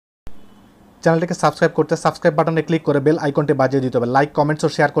চ্যানেলটিকে সাবস্ক্রাইব করতে সাবস্ক্রাইব বাটনে ক্লিক করে বেল আইকনটি বাজিয়ে দিতে হবে। লাইক, কমেন্টস ও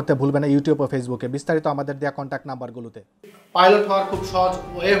শেয়ার করতে ভুলবেন না ইউটিউব ও ফেসবুকে। বিস্তারিত আমাদের দেওয়া কন্ট্যাক্ট নাম্বারগুলোতে। পাইলট হওয়ার খুব সহজ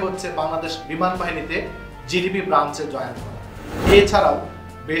ওয়ে হচ্ছে বাংলাদেশ বিমান বাহিনীতে জিডিপি ব্রাঞ্চে জয়েন করা। এছাড়াও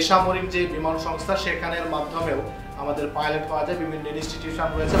বেসামরিক যে বিমান সংস্থা সেখানের মাধ্যমেও আমাদের পাইলট হওয়া যায়। বিভিন্ন ইনস্টিটিউশন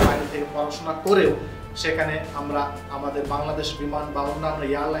রয়েছে, বাইরে থেকে পড়াশোনা করেও সেখানে আমরা আমাদের বাংলাদেশ বিমান বা অন্যান্য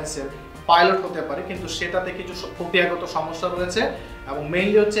এয়ারলাইন্সের পাইলট হতে পারে, কিন্তু সেটাতে কিছু প্রক্রিয়াগত সমস্যা রয়েছে এবং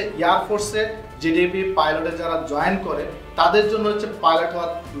মেইনলি হচ্ছে এয়ারফোর্সে জিডিপি পাইলটে যারা জয়েন করে তাদের জন্য হচ্ছে পাইলট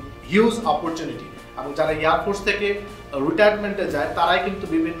হওয়ার হিউজ অপরচুনিটি, এবং যারা এয়ারফোর্স থেকে রিটায়ারমেন্টে যায় তারাই কিন্তু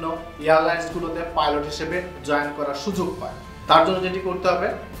বিভিন্ন এয়ারলাইন্সগুলোতে পাইলট হিসেবে জয়েন করার সুযোগ পায়। তার জন্য যেটি করতে হবে,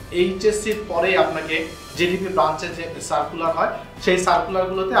 এইচএসসির পরেই আপনাকে জিডিপি ব্রাঞ্চে যে সার্কুলার হয় সেই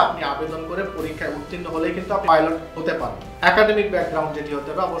সার্কুলারগুলোতে আপনি আবেদন করে পরীক্ষায় উত্তীর্ণ হলেই কিন্তু আপনি পাইলট হতে পারবেন। একাডেমিক ব্যাকগ্রাউন্ড যেটি হতে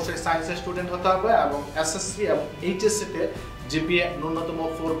হবে, অবশ্যই সায়েন্সের স্টুডেন্ট হতে হবে এবং এসএসসি এবং এইচএসসিতে জিপিএ ন্যূনতম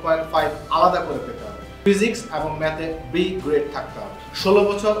 4.5 আলাদা করে পেতে হবে। ফিজিক্স এবং ম্যাথে বি গ্রেড থাকতে হবে। 16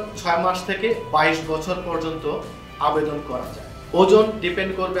 বছর 6 মাস থেকে 22 বছর পর্যন্ত আবেদন করা যায়। ওজন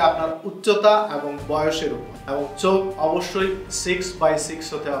ডিপেন্ড করবে আপনার উচ্চতা এবং বয়সের উপর, এবং চোখ অবশ্যই 6/6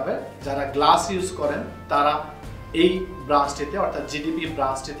 হতে হবে। যারা গ্লাস ইউজ করেন তারা এই ব্রাঞ্চটিতে অর্থাৎ জিডিপি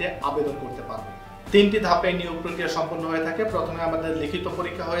ব্রাঞ্চটিতে আবেদন করতে পারবেন। 3টি ধাপে নিয়োগ প্রক্রিয়া সম্পন্ন হয়ে থাকে। প্রথমে আমাদের লিখিত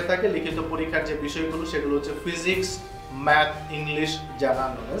পরীক্ষা হয়ে থাকে। লিখিত পরীক্ষার যে বিষয়গুলো সেগুলো হচ্ছে physics, math, English,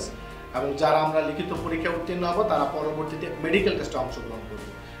 general knowledge, এবং যারা আমরা লিখিত পরীক্ষায় উত্তীর্ণ হব তারা পরবর্তীতে মেডিকেল টেস্টে অংশগ্রহণ করব।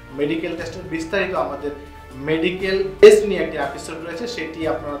 মেডিকেল টেস্টের বিস্তারিত আমাদের মেডিকেল টেস্ট নিয়ে একটি এপিসোড রয়েছে, সেটি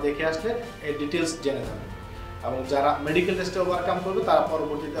আপনারা দেখে আসলে এই ডিটেলস জেনে যাবেন। এবং যারা মেডিকেল টেস্টে ওভারকাম করবে তারা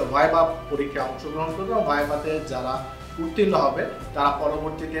পরবর্তীতে ভাইবা পরীক্ষায় অংশগ্রহণ করবে, এবং ভাইবাতে যারা উত্তীর্ণ হবে তারা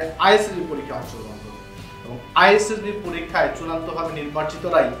পরবর্তীতে আইএসএসবি পরীক্ষায় অংশগ্রহণ করবে। এবং আইএসএসবি পরীক্ষায় চূড়ান্তভাবে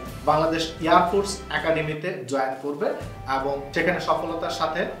নির্বাচিতরাই বাংলাদেশ এয়ারফোর্স একাডেমিতে জয়েন করবে, এবং সেখানে সফলতার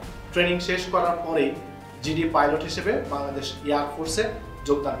সাথে ট্রেনিং শেষ করার পরেই জিডি পাইলট হিসেবে বাংলাদেশ এয়ারফোর্সে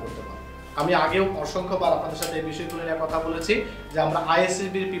যোগদান করতে পারবে। আমি আগেও অসংখ্যবার আপনাদের সাথে এই বিষয়গুলো নিয়ে কথা বলেছি যে আমরা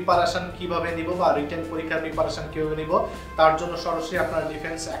আইএসএসবির প্রিপারেশন কিভাবে নিব বা রিটেন পরীক্ষার প্রিপারেশন কিভাবে নিব। তার জন্য সরাসরি আপনারা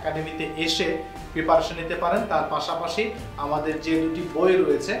ডিফেন্স একাডেমিতে এসে প্রিপারেশন নিতে পারেন। তার পাশাপাশি আমাদের যে দুটি বই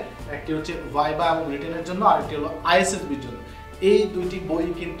রয়েছে, একটি হচ্ছে ভাইবা এবং রিটেনের জন্য, আরেকটি হলো আইএসএসবির জন্য। এই দুইটি বই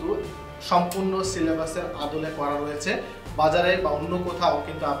কিন্তু সম্পূর্ণ সিলেবাসের আদলে করা রয়েছে। বাজারে বা অন্য কোথাও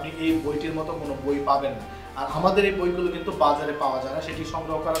কিন্তু আপনি এই বইটির মতো কোনো বই পাবেন না। আর আমাদের এই বইগুলো কিন্তু বাজারে পাওয়া যায় না। সেটি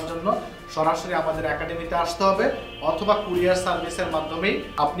সংগ্রহ করার জন্য সরাসরি আমাদের একাডেমিতে আসতে হবে, অথবা কুরিয়ার সার্ভিসের মাধ্যমেই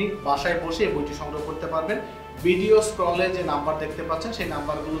আপনি বাসায় বসে এই বইটি সংগ্রহ করতে পারবেন। ভিডিও স্ক্রলে যে নাম্বার দেখতে পাচ্ছেন সেই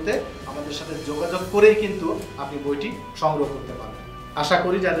নাম্বারগুলোতে আমাদের সাথে যোগাযোগ করেই কিন্তু আপনি বইটি সংগ্রহ করতে পারবেন। আশা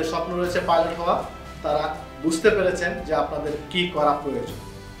করি যাদের স্বপ্ন রয়েছে পাইলট হওয়া তারা বুঝতে পেরেছেন যে আপনাদের কি করা প্রয়োজন।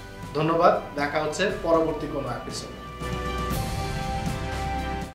 ধন্যবাদ, দেখা হচ্ছে পরবর্তী কোনো এপিসোড।